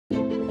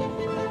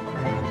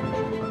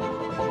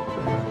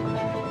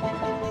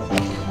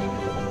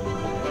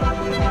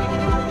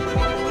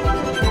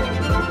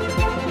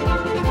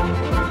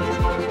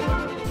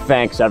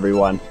Thanks,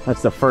 everyone.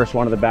 That's the first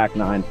one of the back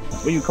nine.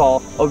 What you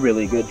call a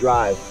really good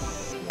drive.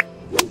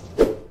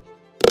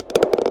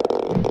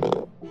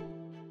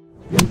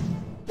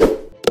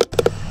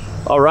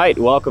 All right,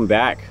 welcome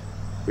back.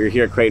 We're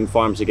here at Creighton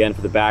Farms again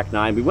for the back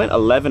nine. We went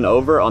 11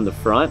 over on the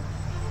front.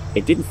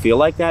 It didn't feel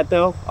like that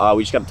though.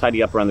 We just got to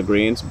tidy up around the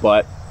greens,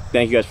 but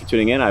thank you guys for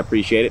tuning in. I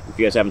appreciate it. If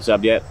you guys haven't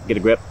subbed yet, get a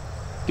grip.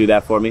 Do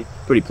that for me.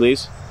 Pretty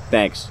please.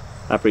 Thanks.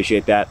 I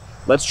appreciate that.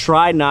 Let's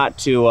try not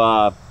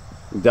to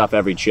duff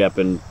every chip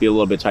and be a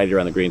little bit tighter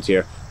around the greens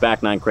here.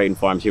 Back nine, Creighton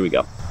Farms. Here we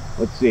go.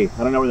 Let's see.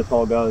 I don't know where this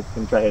hole goes. I'm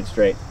gonna try to hit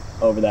straight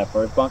over that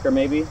first bunker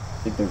maybe. I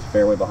think there's a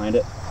fairway behind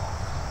it.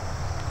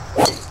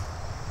 I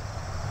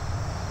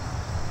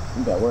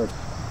think that works.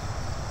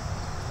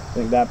 I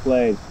think that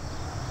plays.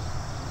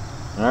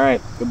 All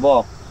right, good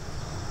ball.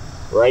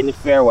 Right in the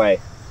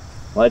fairway.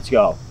 Let's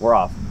go. We're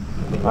off.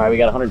 All right, we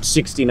got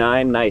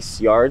 169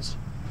 nice yards.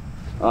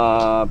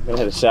 Gonna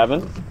hit a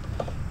 7.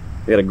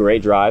 We got a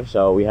great drive,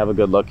 so we have a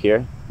good look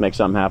here. Make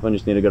something happen.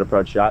 Just need a good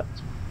approach shot.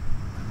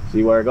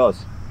 See where it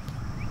goes.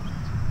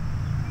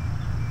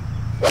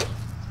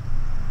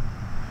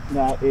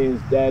 That is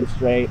dead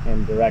straight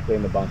and directly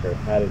in the bunker.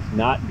 That is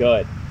not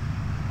good.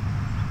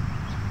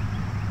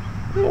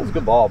 Yeah, it was a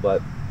good ball,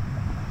 but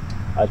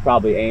I was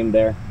probably aimed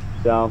there.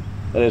 So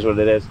that is what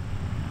it is.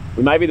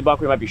 We might be the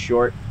bunker, we might be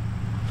short.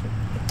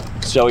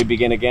 So we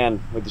begin again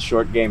with the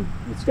short game.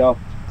 Let's go.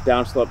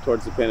 Downslope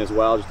towards the pin as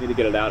well. Just need to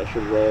get it out. It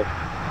should roll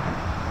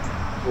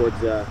towards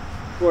the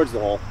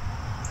hole.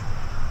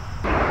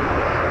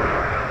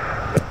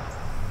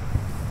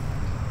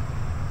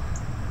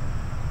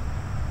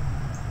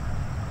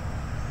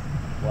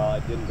 Well,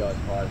 it didn't go as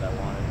far as I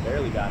wanted.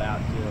 Barely got out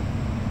too.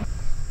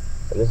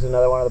 But this is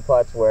another one of the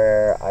putts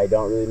where I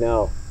don't really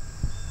know.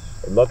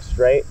 It looks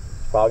straight.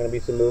 It's probably gonna be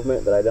some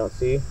movement that I don't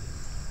see.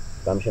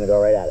 So I'm just gonna go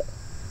right at it.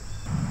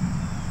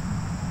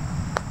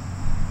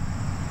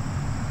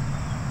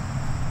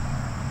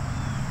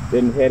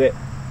 Didn't hit it.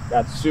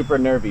 Got super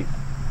nervy.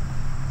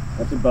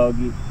 That's a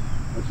bogey,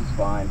 which is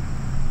fine.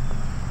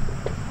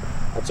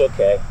 That's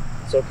okay.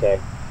 It's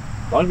okay.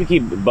 As long as we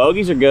keep,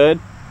 bogeys are good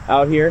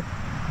out here.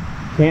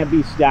 Can't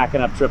be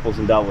stacking up triples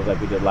and doubles like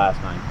we did last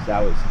time.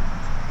 That was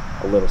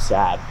a little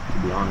sad, to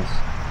be honest.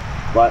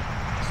 But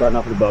starting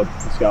off with a bogey.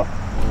 Let's go.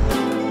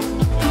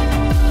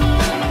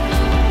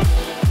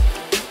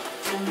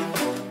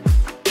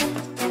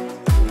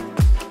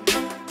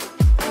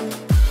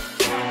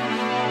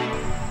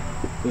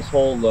 This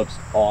hole looks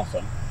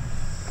awesome.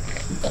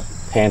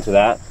 Pan to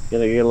that. Get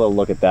a little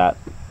look at that.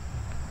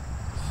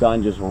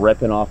 Sun just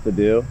ripping off the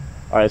dew.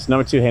 All right, it's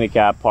number 2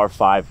 handicap, par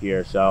 5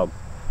 here. So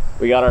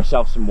we got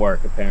ourselves some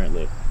work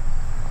apparently.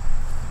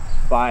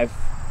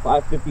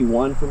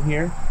 551 from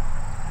here.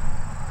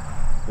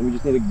 And we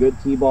just need a good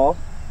tee ball.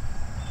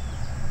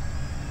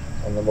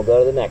 And then we'll go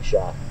to the next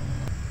shot.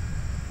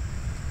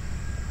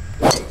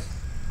 It's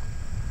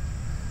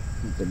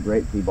a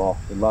great tee ball.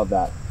 We love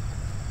that.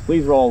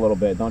 Please roll a little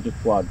bit, don't just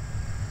plug.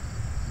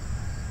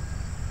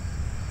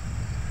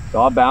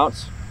 So I'll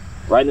bounce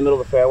right in the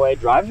middle of the fairway.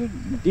 Drives are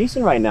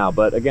decent right now,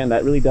 but again,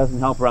 that really doesn't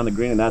help around the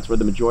green, and that's where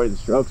the majority of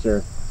the strokes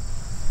are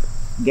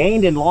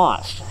gained and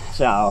lost.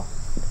 So,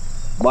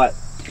 but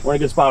we're in a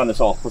good spot on this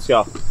hole. Let's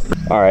go.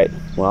 All right,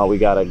 well, we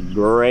got a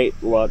great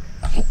look.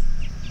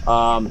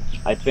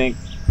 I think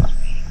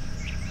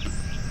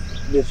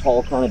this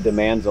hole kind of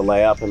demands a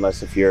layup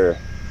unless if you're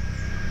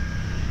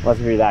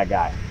that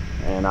guy,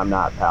 and I'm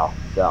not, pal.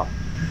 So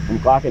I'm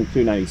clocking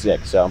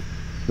 296, so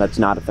that's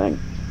not a thing.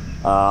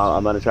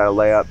 I'm gonna try to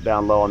lay up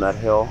down low on that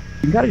hill.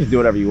 You can kind of just do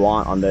whatever you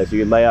want on this.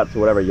 You can lay up to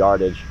whatever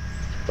yardage,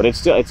 but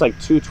it's like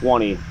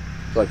 220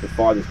 to like the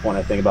farthest point.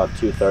 I think about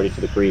 230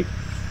 to the creek.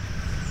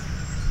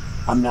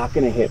 I'm not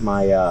gonna hit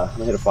my I'm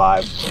gonna hit a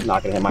 5. I'm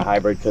not gonna hit my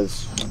hybrid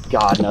because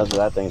God knows where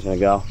that thing's gonna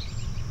go.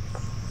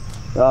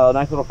 So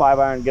nice little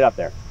 5-iron, get up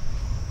there.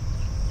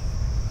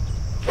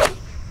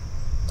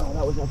 Oh,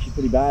 that was actually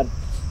pretty bad.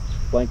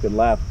 Blanked and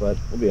left, but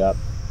we'll be up,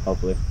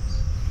 hopefully.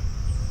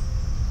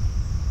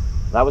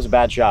 That was a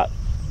bad shot.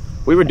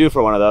 We were due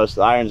for one of those.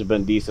 The irons have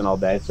been decent all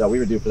day, so we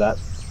were due for that.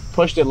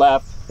 Pushed it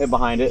left, hit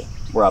behind it.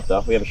 We're up though.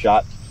 We have a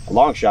shot, a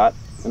long shot,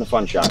 and a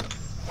fun shot.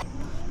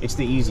 It's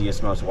the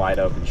easiest, most wide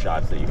open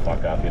shots that you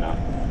fuck up, you know.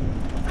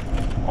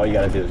 All you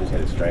gotta do is just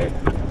hit it straight.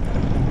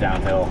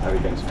 Downhill,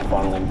 everything's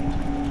funneling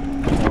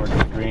towards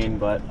the green,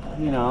 but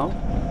you know,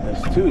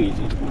 it's too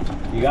easy.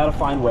 You gotta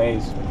find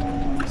ways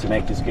to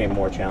make this game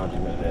more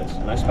challenging than it is,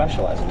 and I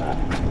specialize in that.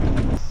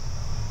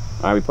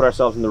 All right, we put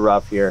ourselves in the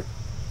rough here.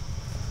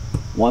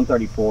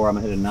 134, I'm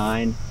gonna hit a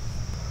 9.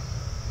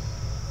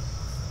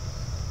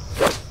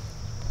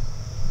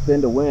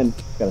 Spin to win.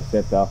 Gotta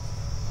sit though.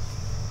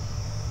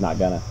 Not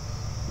gonna.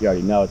 You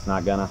already know it's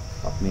not gonna.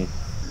 Fuck me.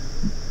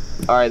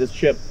 All right, this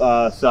chip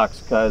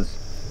sucks because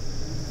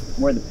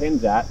where the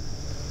pin's at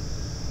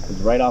is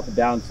right off a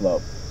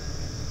downslope.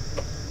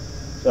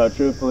 So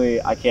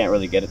truthfully, I can't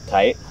really get it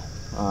tight.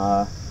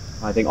 I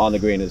think on the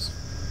green is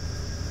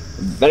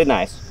very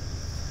nice.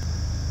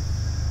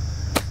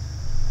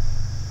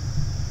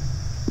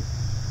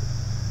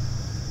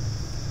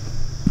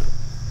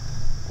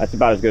 That's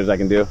about as good as I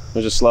can do.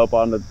 There's a slope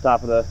on the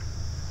top of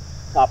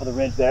the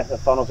ridge there that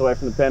funnels away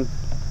from the pin.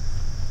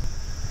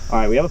 All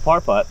right, we have a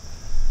par putt.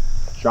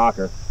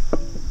 Shocker.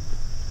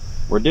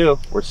 We're due.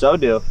 We're so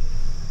due.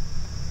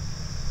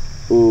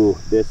 Ooh,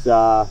 this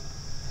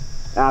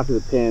after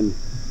the pin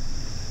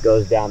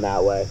goes down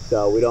that way,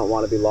 so we don't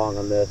want to be long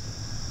on this.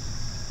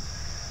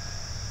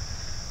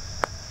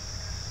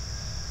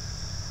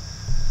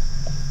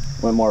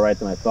 Went more right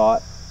than I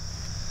thought.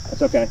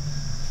 That's okay.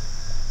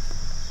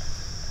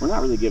 We're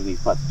not really giving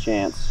these putts a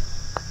chance.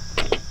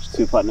 Just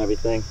two putting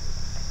everything.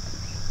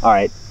 All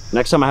right,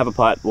 next time I have a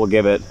putt, we'll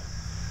give it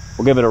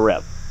a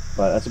rip.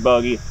 But that's a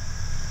bogey.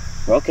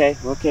 We're okay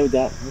with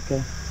that. We're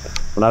okay.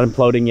 We're not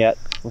imploding yet.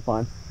 We're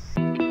fine.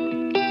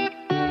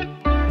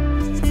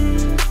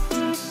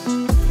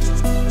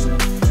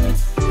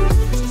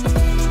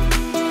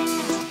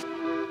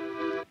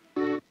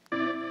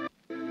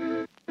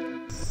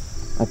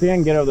 I think I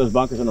can get over those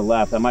bunkers on the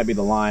left. That might be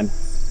the line.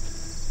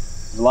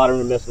 There's a lot of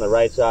room to miss on the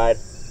right side.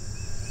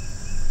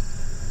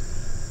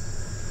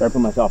 Try to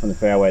put myself in the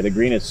fairway. The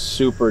green is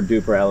super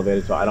duper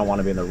elevated, so I don't want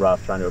to be in the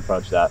rough trying to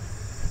approach that.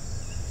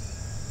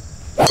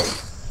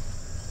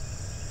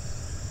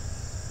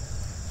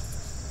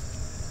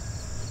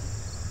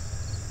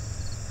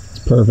 It's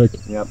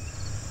perfect. Yep.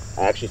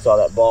 I actually saw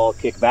that ball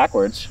kick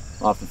backwards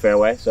off the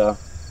fairway, so,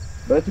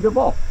 but it's a good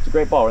ball. It's a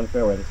great ball. We're in the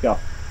fairway. Let's go.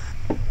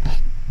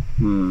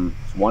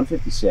 It's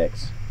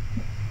 156.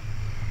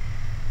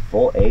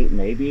 Full 8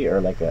 maybe, or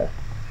like a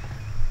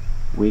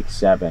week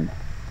 7.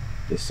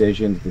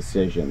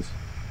 Decisions.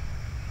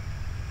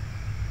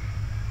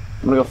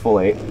 I'm gonna go full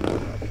 8.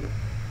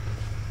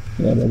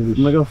 Yeah, I'm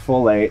gonna go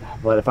full 8,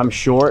 but if I'm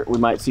short, we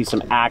might see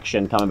some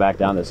action coming back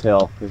down this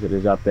hill because it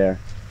is up there.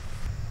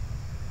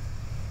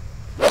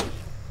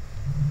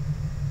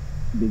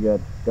 Be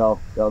good. Go.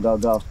 Go.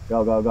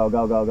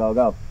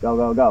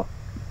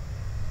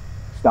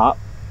 Stop.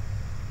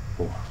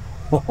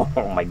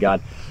 Oh my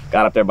God.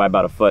 Got up there by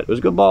about a foot. It was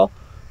a good ball.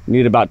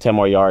 Needed about 10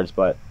 more yards,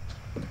 but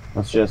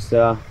that's just,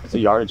 it's a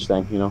yardage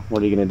thing, you know.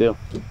 What are you gonna do?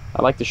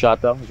 I like the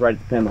shot though. It was right at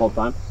the pin the whole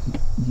time.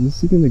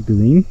 Is this even the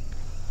green?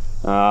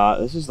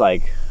 This is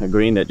like a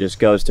green that just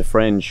goes to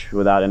fringe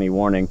without any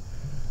warning.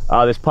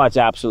 This putt's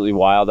absolutely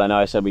wild. I know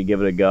I said we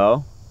give it a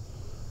go.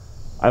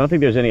 I don't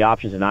think there's any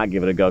option to not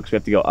give it a go because we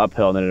have to go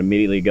uphill and then it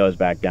immediately goes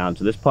back down.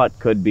 So this putt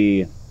could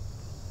be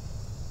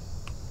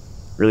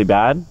really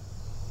bad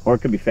or it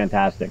could be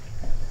fantastic.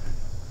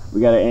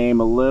 We got to aim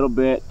a little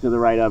bit to the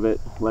right of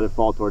it, let it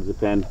fall towards the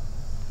pin.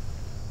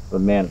 But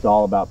man, it's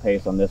all about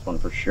pace on this one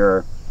for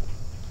sure.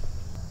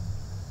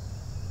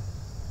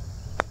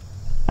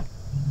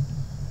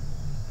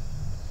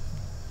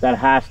 That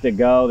has to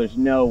go. There's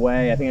no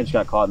way. I think I just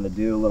got caught in the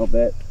dew a little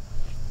bit.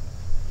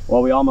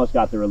 Well, we almost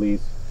got the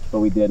release, but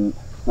we didn't.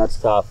 That's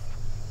tough.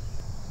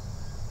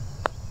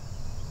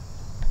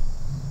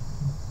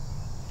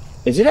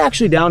 Is it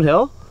actually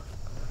downhill?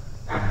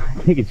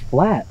 I think it's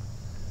flat.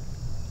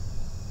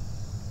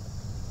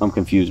 I'm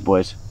confused,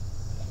 boys.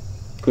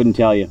 Couldn't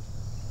tell you.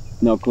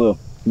 No clue.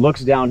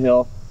 Looks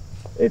downhill.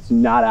 It's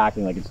not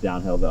acting like it's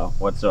downhill though,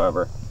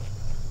 whatsoever.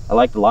 I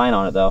like the line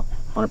on it though,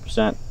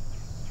 100%.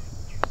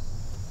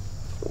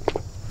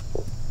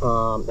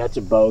 That's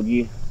a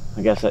bogey.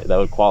 I guess that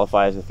would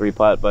qualify as a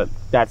 3-putt, but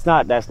that's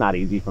not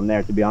easy from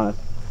there, to be honest.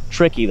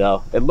 Tricky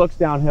though. It looks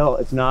downhill.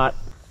 It's not.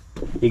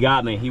 He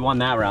got me. He won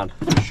that round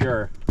for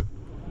sure.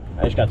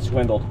 I just got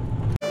swindled.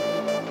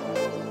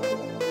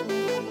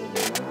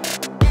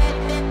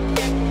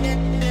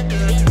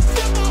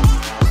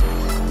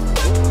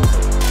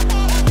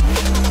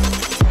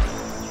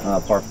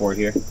 Par 4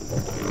 here.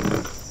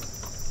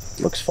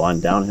 Looks fun.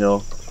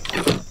 Downhill.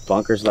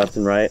 Bunkers left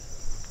and right.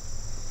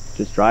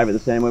 Just drive it the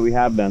same way we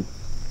have been.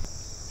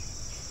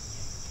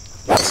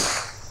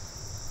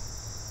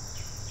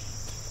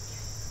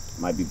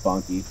 Might be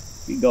bunky.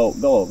 You go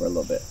over a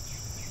little bit.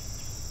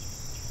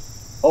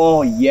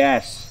 Oh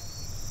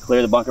yes.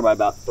 Clear the bunker by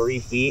about 3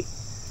 feet.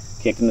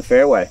 Kicked in the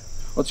fairway.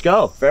 Let's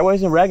go.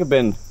 Fairways and reg have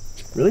been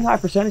really high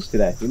percentage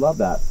today. We love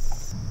that.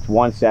 It's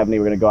 170.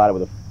 We're gonna go at it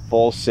with a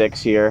full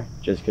 6 here,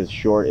 just because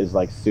short is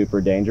like super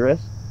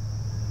dangerous.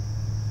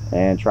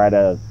 And try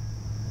to,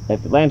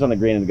 if it lands on the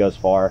green and it goes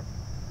far,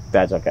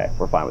 that's okay.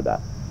 We're fine with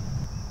that.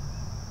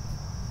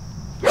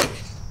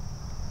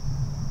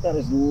 That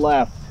is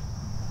left.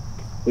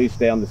 Please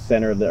stay on the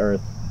center of the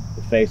earth,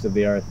 the face of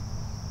the earth.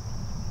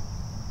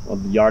 Well,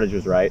 the yardage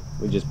was right.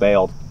 We just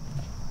bailed.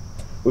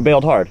 We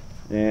bailed hard,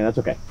 and that's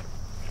okay.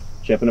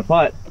 Chip and a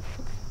putt.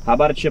 How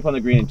about a chip on the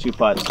green and 2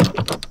 putts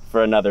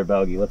for another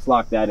bogey? Let's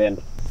lock that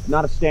in.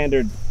 Not a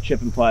standard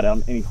chip and putt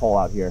on any hole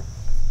out here,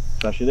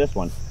 especially this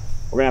one.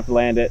 We're gonna have to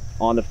land it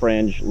on the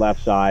fringe,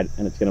 left side,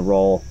 and it's gonna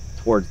roll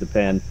towards the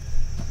pin.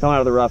 Coming out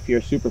of the rough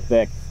here, super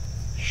thick,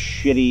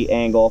 shitty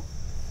angle.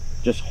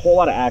 Just a whole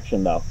lot of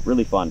action though,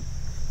 really fun.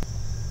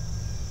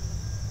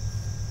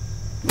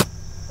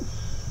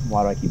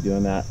 Why do I keep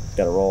doing that? It's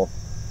gotta roll.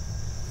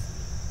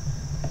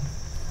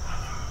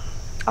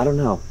 I don't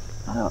know.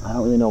 I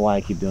don't really know why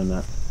I keep doing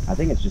that. I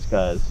think it's just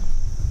because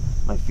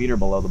my feet are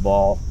below the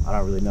ball. I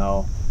don't really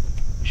know.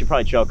 should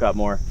probably choke up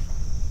more.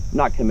 I'm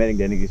not committing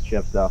to any of these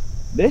chips though.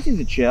 This is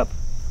a chip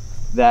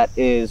that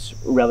is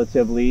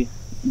relatively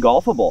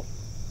golfable,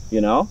 you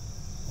know?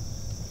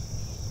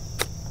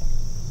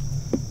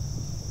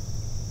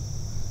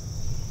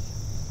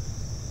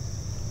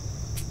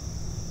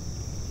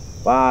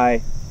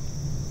 Bye.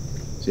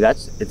 See,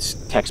 it's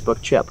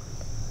textbook chip.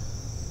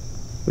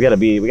 We gotta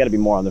be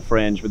more on the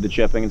fringe with the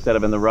chipping instead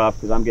of in the rough,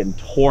 because I'm getting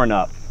torn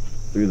up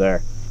through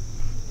there.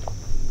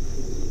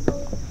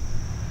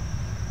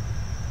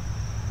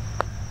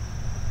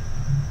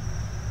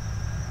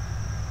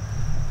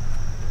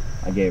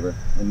 I gave her.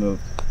 It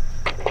moved.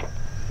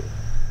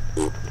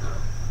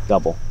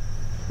 Double.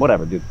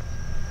 Whatever, dude.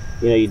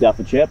 You know, you duff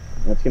a chip.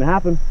 That's gonna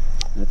happen.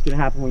 That's gonna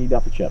happen when you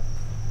duff a chip.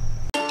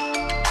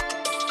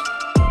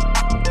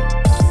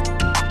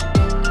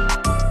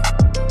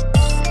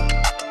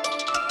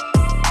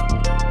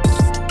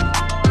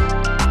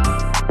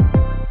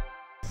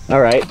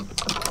 All right,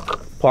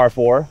 par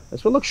 4.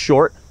 This one looks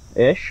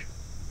short-ish.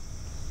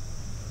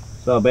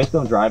 So based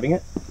on driving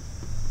it,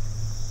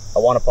 I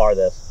want to par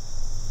this.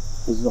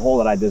 This is a hole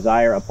that I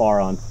desire a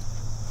par on.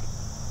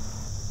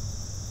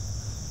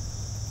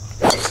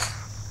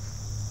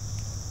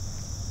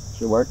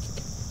 Should work.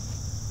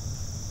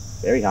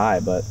 Very high,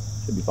 but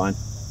should be fine.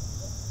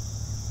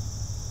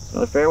 It's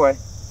another fairway.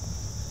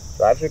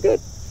 Drives are good.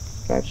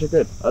 Drives are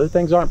good. Other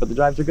things aren't, but the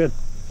drives are good.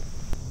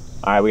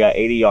 All right, we got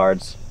 80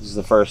 yards. This is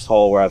the first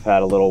hole where I've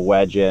had a little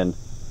wedge in.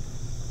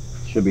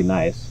 Should be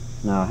nice.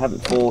 Now, I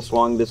haven't full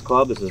swung this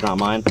club. This is not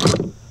mine.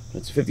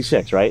 It's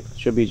 56, right?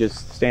 Should be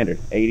just standard.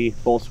 80,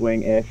 full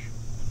swing-ish.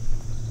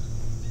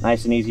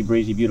 Nice and easy,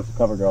 breezy, beautiful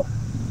cover girl.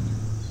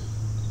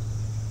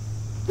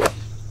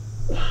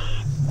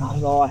 Not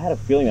at all. I had a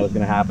feeling that was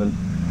going to happen.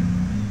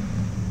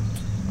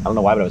 I don't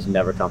know why, but I was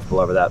never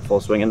comfortable over that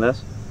full swing in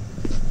this.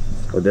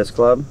 With this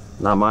club,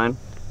 not mine.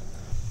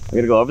 I'm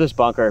going to go over this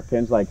bunker.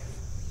 Pin's like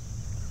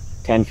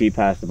 10 feet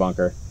past the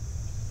bunker,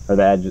 or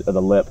the edge of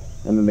the lip,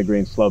 and then the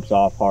green slopes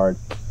off hard.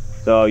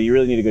 So you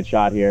really need a good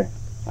shot here.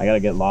 I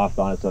gotta get loft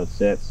on it so it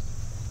sits.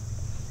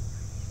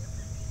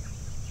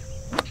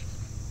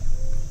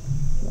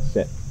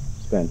 Sit,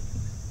 spin.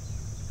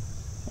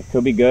 It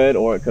could be good,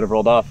 or it could have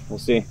rolled off. We'll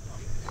see.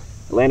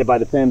 I landed by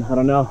the pin, I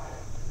don't know.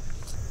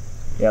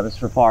 Yeah, this is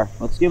for par.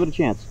 Let's give it a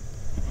chance.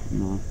 It's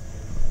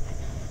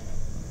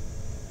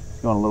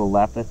going a little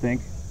left, I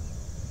think.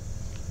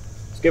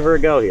 Let's give her a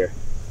go here.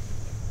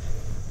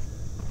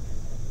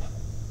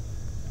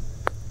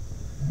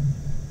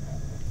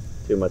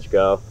 Too much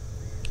go.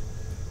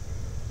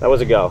 That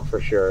was a go for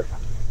sure.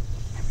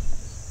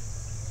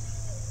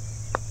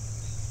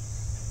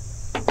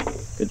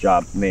 Good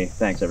job, me.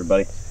 Thanks,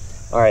 everybody.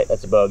 All right,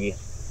 that's a bogey.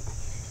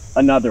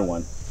 Another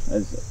one,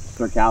 as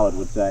Sir Khaled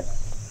would say.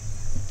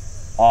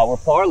 We're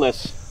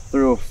parless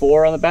through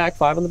 4 on the back,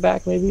 5 on the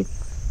back, maybe.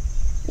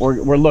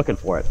 We're looking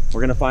for it.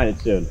 We're gonna find it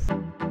soon.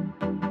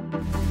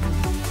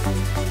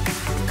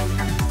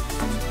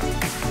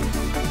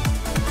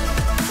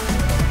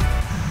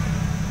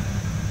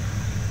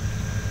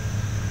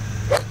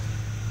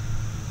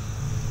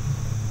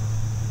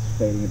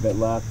 Fading a bit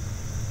left.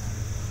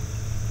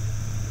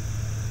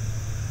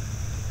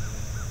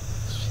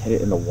 Just hit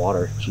it in the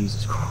water.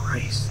 Jesus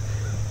Christ.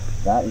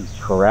 That is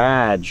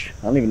trash.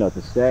 I don't even know what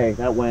to say.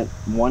 That went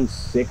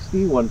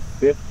 160,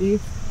 150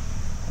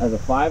 as a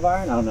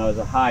 5-iron. I don't know, as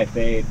a high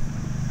fade.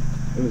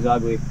 It was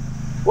ugly.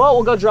 Well,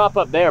 we'll go drop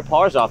up there.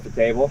 Par's off the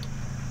table.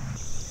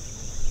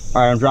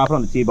 All right, I'm dropping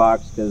on the tee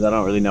box because I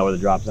don't really know where the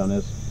drop zone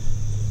is,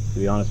 to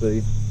be honest with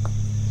you.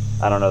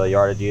 I don't know the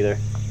yardage either.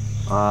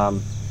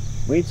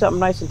 We need something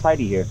nice and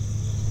tidy here.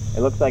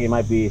 It looks like it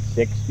might be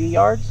 60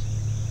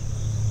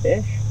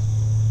 yards-ish.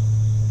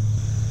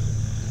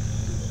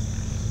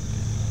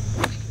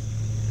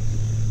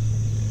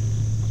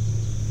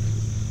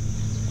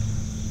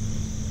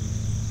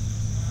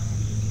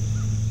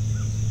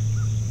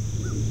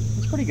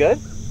 That's pretty good.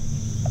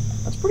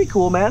 That's pretty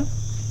cool, man.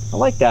 I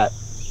like that.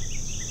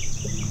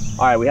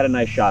 All right, we had a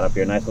nice shot up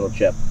here, nice little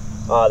chip.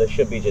 This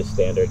should be just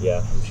standard,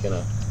 yeah. I'm just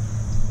gonna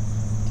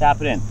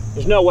tap it in.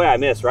 There's no way I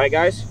miss, right,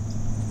 guys?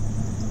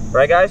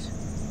 Right, guys?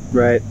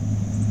 Right.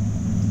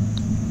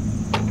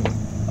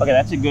 Okay,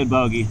 that's a good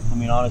bogey. I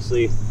mean,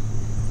 honestly,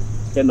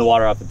 hitting the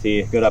water off the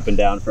tee, good up and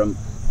down from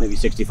maybe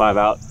 65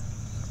 out.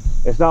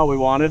 It's not what we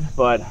wanted,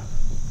 but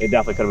it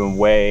definitely could have been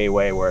way,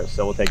 way worse.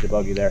 So we'll take the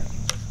bogey there.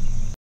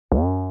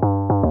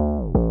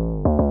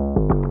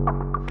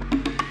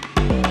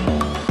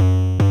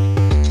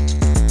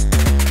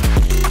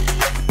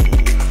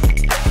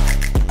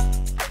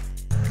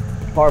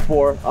 Par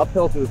 4,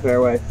 uphill through the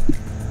fairway.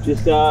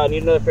 Just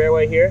need another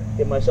fairway here,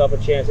 give myself a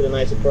chance at a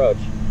nice approach.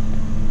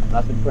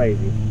 Nothing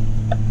crazy.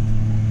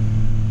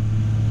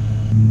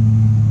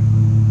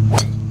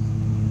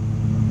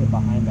 Hit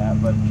behind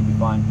that, but it should be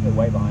fine. Hit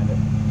way behind it.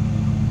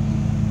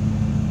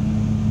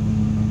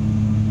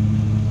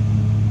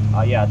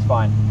 Yeah, it's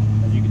fine.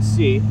 As you can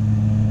see,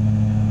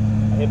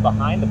 I hit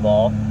behind the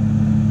ball,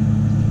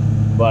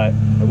 but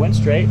it went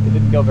straight. It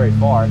didn't go very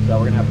far, so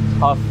we're gonna have a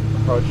tough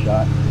approach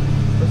shot.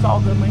 But it's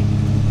all good, mate.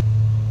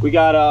 We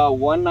got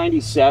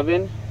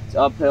 197. It's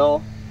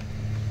uphill.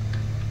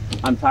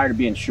 I'm tired of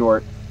being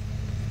short.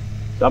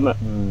 So I'm gonna,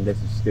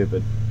 this is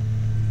stupid.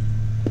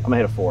 I'm gonna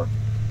hit a 4.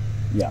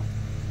 Yeah.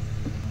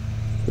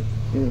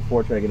 Hit a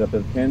 4, try to get up.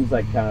 The pin's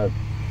like kind of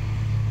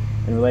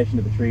in relation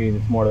to the trees,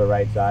 it's more to the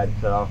right side.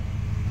 So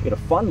we get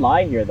a fun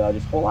lie here though,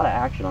 just a whole lot of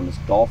action on this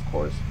golf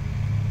course.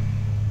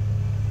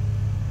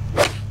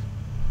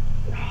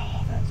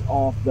 Oh, that's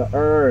off the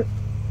earth.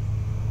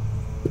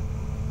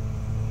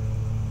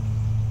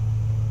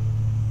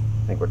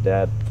 I think we're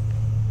dead.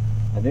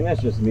 I think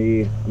that's just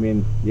me. I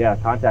mean, yeah,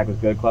 contact was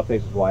good. Club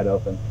face was wide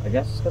open. I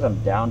guess it's because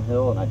I'm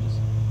downhill and I just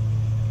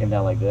came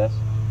down like this.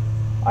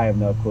 I have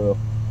no clue.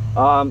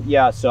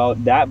 Yeah, so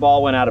that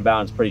ball went out of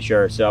bounds, pretty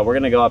sure. So we're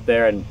gonna go up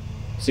there and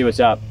see what's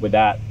up with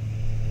that.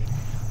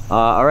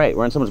 All right,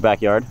 we're in someone's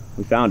backyard.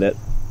 We found it.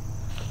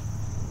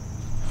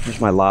 Here's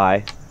my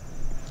lie.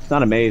 It's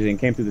not amazing.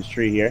 Came through this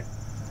tree here,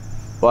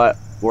 but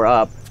we're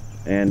up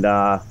and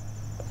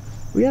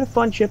we had a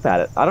fun chip at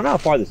it. I don't know how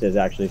far this is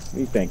actually. What do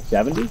you think?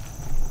 70?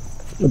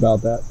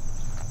 About that.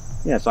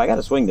 Yeah, so I got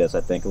to swing this,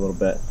 I think, a little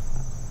bit.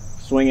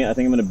 Swing it. I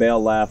think I'm going to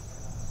bail left,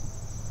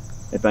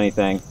 if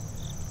anything.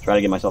 Try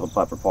to get myself a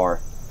putt for par.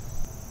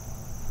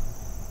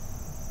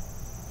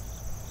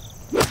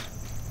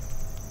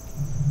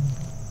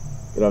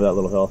 Get over that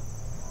little hill.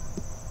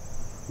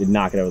 Did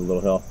not get over the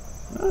little hill.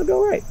 I'll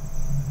go right.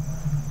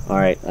 All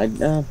right.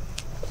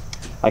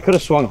 I could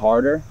have swung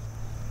harder,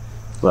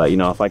 but you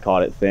know, if I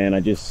caught it thin, I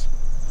just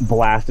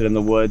blasted in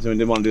the woods and we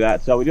didn't want to do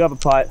that. So we do have a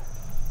putt.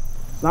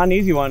 It's not an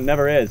easy one,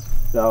 never is.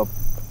 So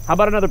how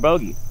about another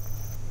bogey?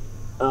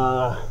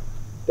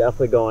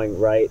 Definitely going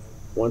right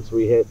once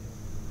we hit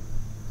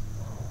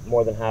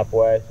more than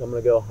halfway. So I'm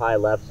gonna go high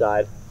left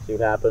side, see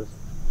what happens.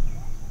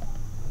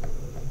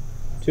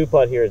 2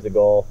 putt here is the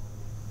goal.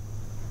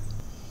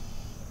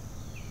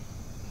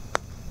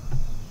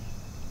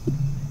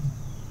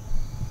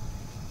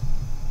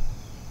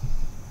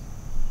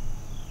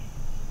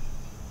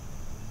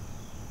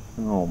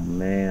 Oh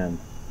man.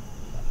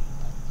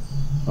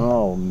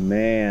 Oh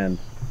man.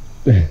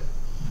 I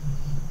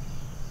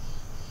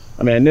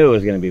mean, I knew it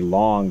was going to be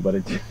long, but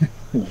it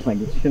like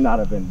it should not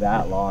have been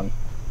that long.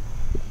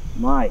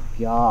 My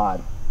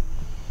God.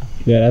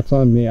 Yeah, that's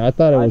on me. I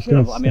thought it was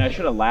gonna. I mean, I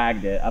should have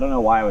lagged it. I don't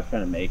know why I was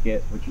trying to make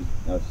it,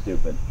 that was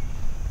stupid.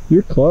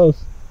 You're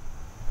close.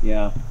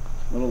 Yeah,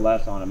 a little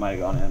less on it might have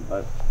gone in,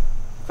 but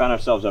we found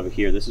ourselves over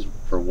here. This is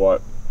for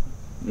what?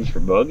 This is for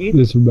bogey?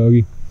 This is for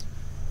bogey.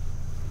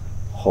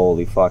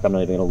 Holy fuck, I'm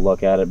not even gonna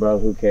look at it, bro.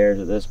 Who cares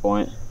at this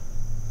point?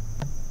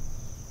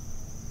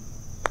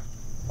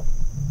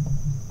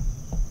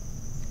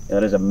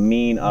 That is a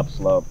mean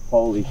upslope.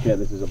 Holy shit,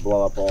 this is a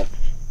blow up hole.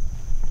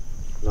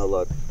 No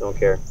look, don't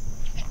care.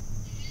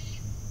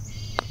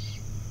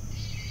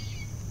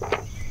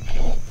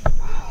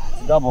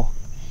 It's a double.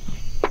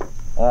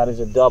 That is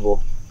a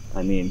double.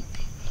 I mean,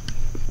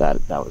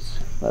 that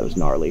was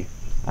gnarly.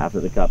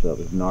 After the cup, that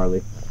was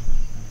gnarly.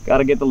 Got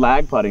to get the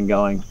lag putting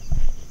going.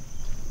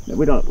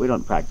 We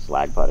don't practice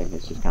lag putting.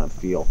 It's just kind of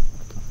feel,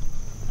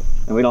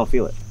 and we don't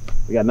feel it.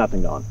 We got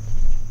nothing going.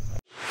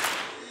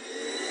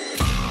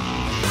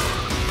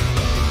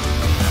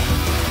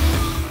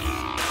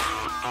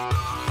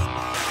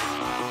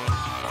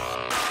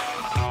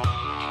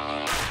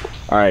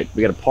 All right,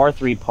 we got a par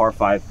 3, par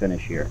 5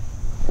 finish here.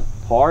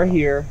 Par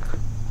here,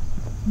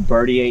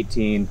 birdie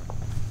 18.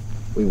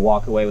 We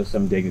walk away with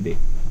some dignity.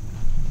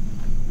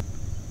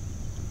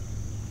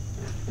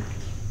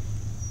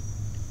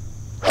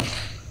 Just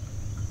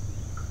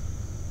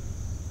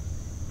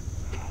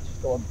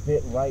go a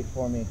bit right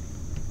for me.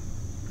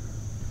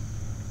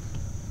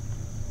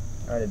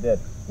 All right, it did.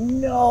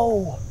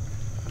 No!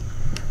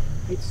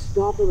 It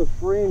stopped on the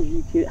fringe.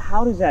 You kidding?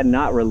 How does that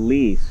not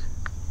release?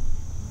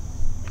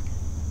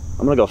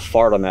 I'm gonna go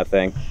fart on that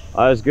thing. It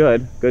was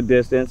good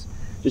distance.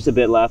 Just a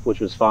bit left, which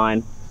was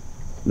fine.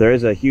 There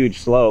is a huge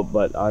slope,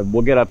 but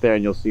we'll get up there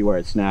and you'll see where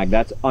it snagged.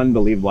 That's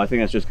unbelievable. I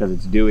think that's just because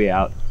it's dewy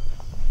out.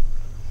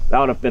 That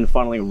would have been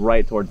funneling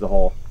right towards the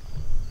hole.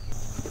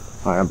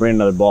 All right, I'm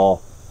bringing another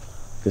ball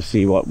to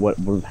see what would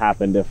have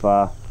happened if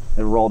it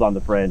rolled on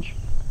the fringe.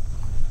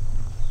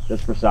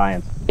 Just for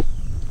science.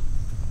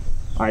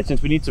 All right,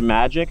 since we need some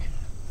magic,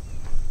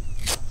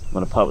 I'm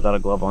gonna putt without a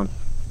glove on.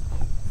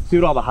 See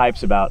what all the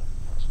hype's about.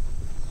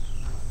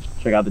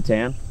 Check out the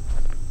tan.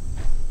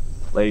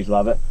 Ladies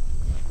love it.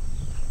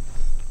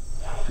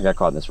 I got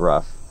caught in this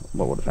rough.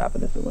 What would have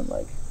happened if it went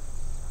like...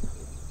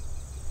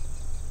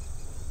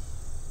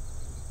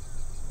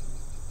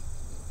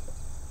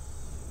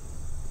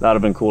 That would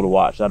have been cool to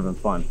watch. That would have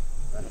been fun.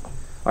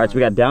 All right, so we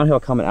got downhill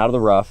coming out of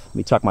the rough. Let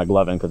me tuck my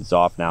glove in because it's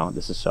off now.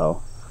 This is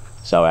so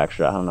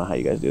extra. I don't know how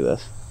you guys do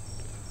this.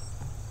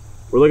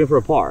 We're looking for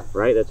a par,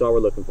 right? That's all we're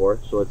looking for.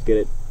 So let's get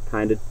it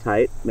kind of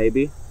tight,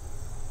 maybe.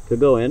 Could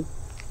go in.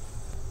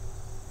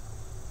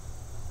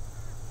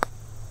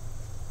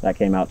 That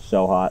came out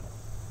so hot.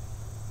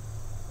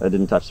 That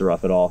didn't touch the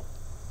rough at all.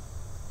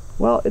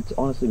 Well, it's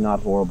honestly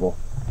not horrible.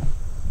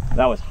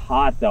 That was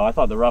hot though. I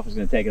thought the rough was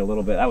gonna take it a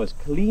little bit. That was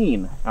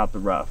clean out the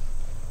rough.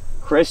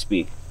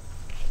 Crispy.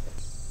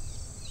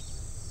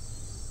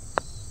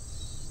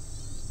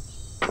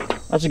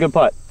 That's a good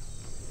putt.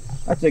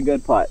 That's a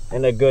good putt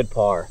and a good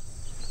par.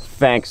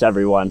 Thanks,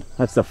 everyone.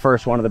 That's the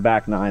first one of the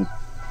back 9,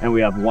 and we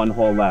have 1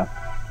 hole left.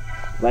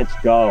 Let's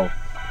go.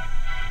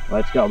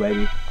 Let's go,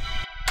 baby.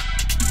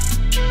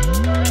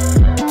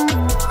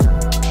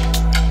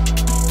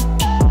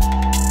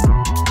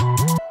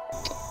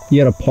 You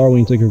had a par when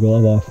you took your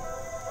glove off.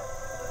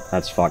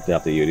 That's fucked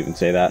up that you would even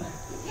say that.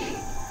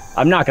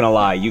 I'm not gonna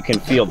lie, you can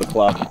feel the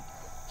club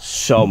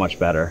so much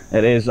better.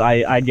 It is,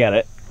 I get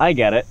it. I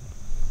get it.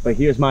 But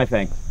here's my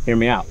thing. Hear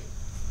me out.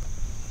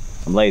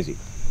 I'm lazy.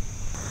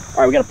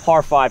 All right, we got a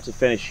par 5 to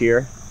finish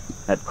here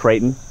at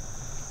Creighton.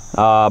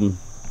 I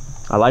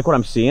like what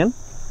I'm seeing.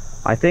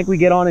 I think we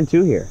get on in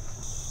 2 here.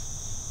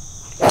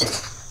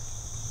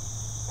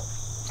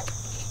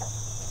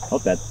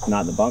 Hope that's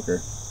not in the bunker.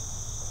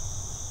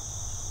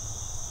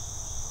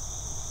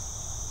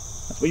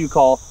 That's what you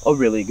call a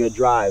really good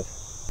drive.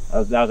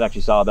 That was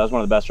actually solid. That was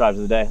one of the best drives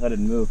of the day. That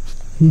didn't move.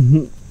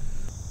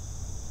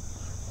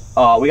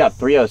 We got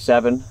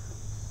 307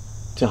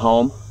 to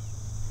home.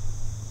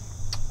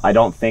 I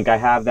don't think I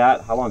have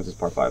that. How long is this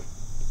par 5?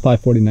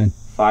 549.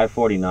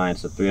 549,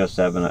 so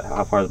 307.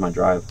 How far is my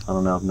drive? I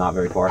don't know, not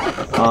very far.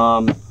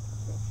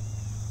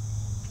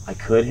 I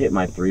could hit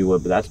my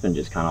 3-wood, but that's been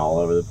just kind of all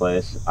over the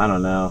place. I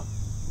don't know.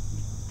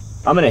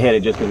 I'm gonna hit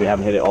it just because we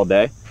haven't hit it all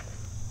day.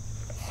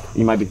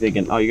 You might be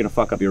thinking, oh, you're gonna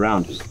fuck up your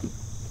round. It's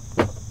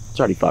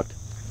already fucked.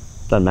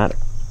 Doesn't matter.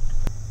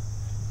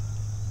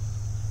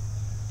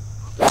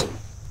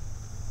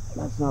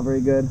 That's not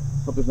very good.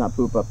 Hope there's not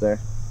poop up there.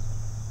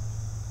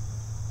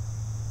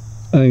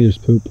 I think there's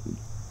poop.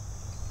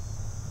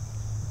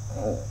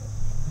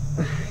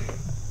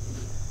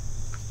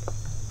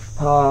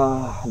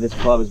 This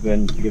club has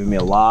been giving me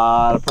a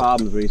lot of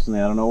problems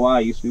recently. I don't know why.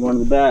 It used to be one of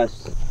the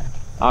best.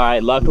 All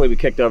right, luckily we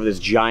kicked over this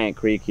giant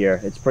creek here.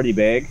 It's pretty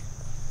big,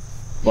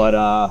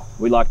 but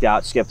we lucked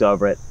out, skipped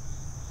over it.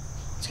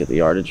 Let's get the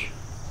yardage.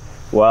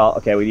 Well,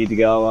 okay, we need to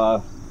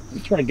go, we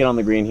try to get on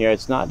the green here.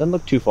 It doesn't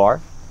look too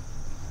far.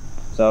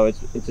 So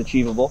it's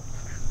achievable.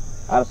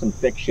 Out of some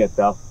thick shit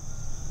though.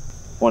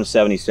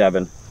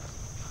 177.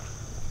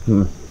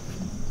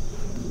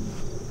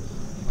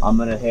 I'm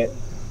gonna hit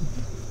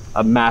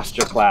a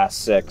masterclass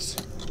 6.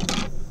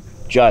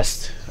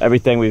 Just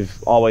everything we've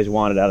always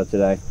wanted out of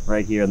today,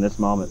 right here in this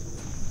moment.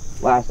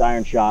 Last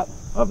iron shot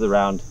of the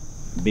round.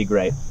 Be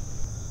great.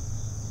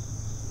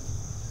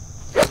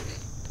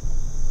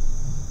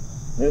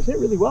 And it's hit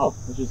really well.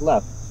 It's just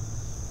left.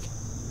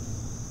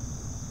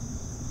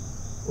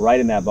 Right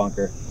in that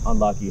bunker.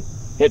 Unlucky.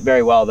 Hit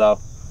very well though.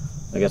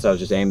 I guess I was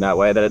just aimed that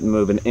way. That didn't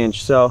move an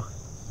inch. So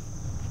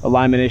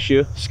alignment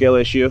issue, skill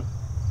issue.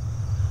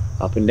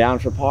 Up and down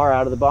for par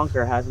out of the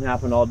bunker. Hasn't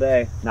happened all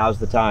day. Now's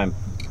the time.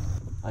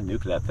 I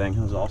nuked that thing.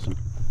 That was awesome.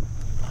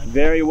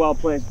 Very well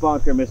placed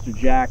bunker, Mr.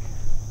 Jack.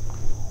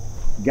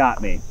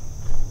 Got me.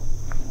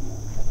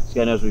 This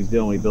guy knows what he's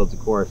doing when he builds a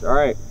course. All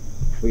right,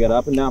 we got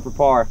up and down for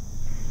par.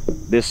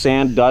 This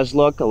sand does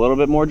look a little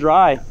bit more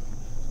dry.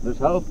 There's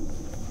hope.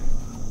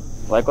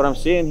 I like what I'm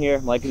seeing here.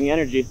 I'm liking the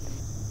energy.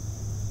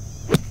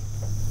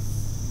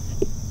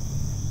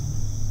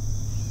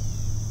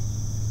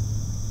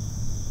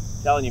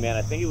 I'm telling you, man,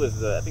 I think it was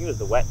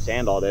the wet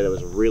sand all day that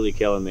was really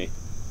killing me,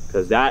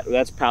 because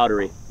that's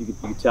powdery. You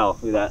can tell.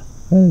 Look at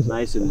that.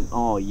 Nice and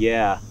oh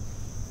yeah.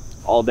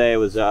 All day it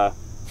was wet.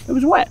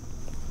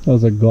 That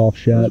was a golf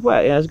shot. It was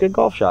wet. Yeah, it was a good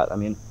golf shot. I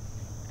mean,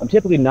 I'm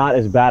typically not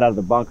as bad out of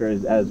the bunker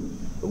as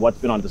what's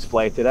been on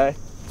display today.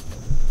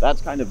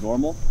 That's kind of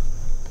normal.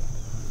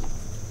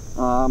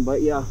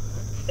 But yeah,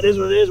 it is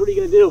what it is. What are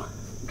you gonna do?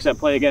 Except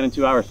play again in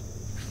 2 hours,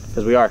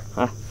 because we are,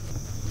 huh?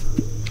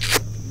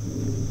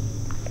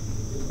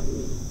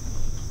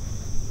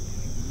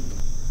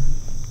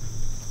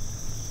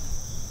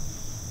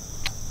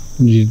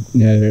 Yeah,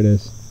 there it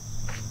is.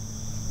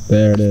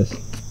 There it is.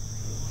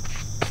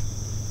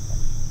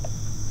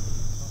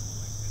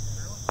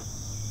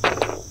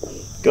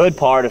 Good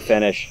par to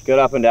finish. Good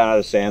up and down out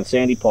of the sand.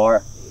 Sandy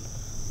par.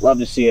 Love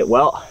to see it.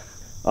 Well,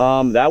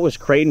 that was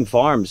Creighton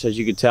Farms. As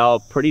you could tell,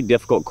 pretty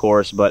difficult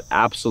course, but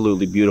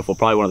absolutely beautiful.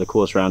 Probably one of the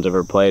coolest rounds I've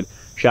ever played.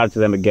 Shout out to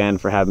them again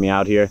for having me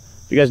out here.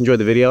 If you guys enjoyed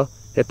the video,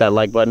 hit that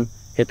like button,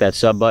 hit that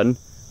sub button.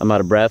 I'm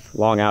out of breath.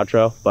 Long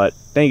outro, but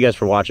thank you guys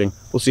for watching.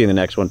 We'll see you in the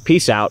next one.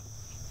 Peace out.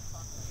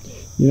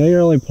 You know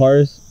your only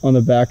pars on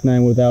the back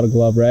 9 without a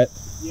glove, right?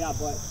 Yeah,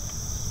 but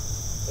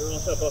they're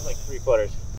also both like 3-footers.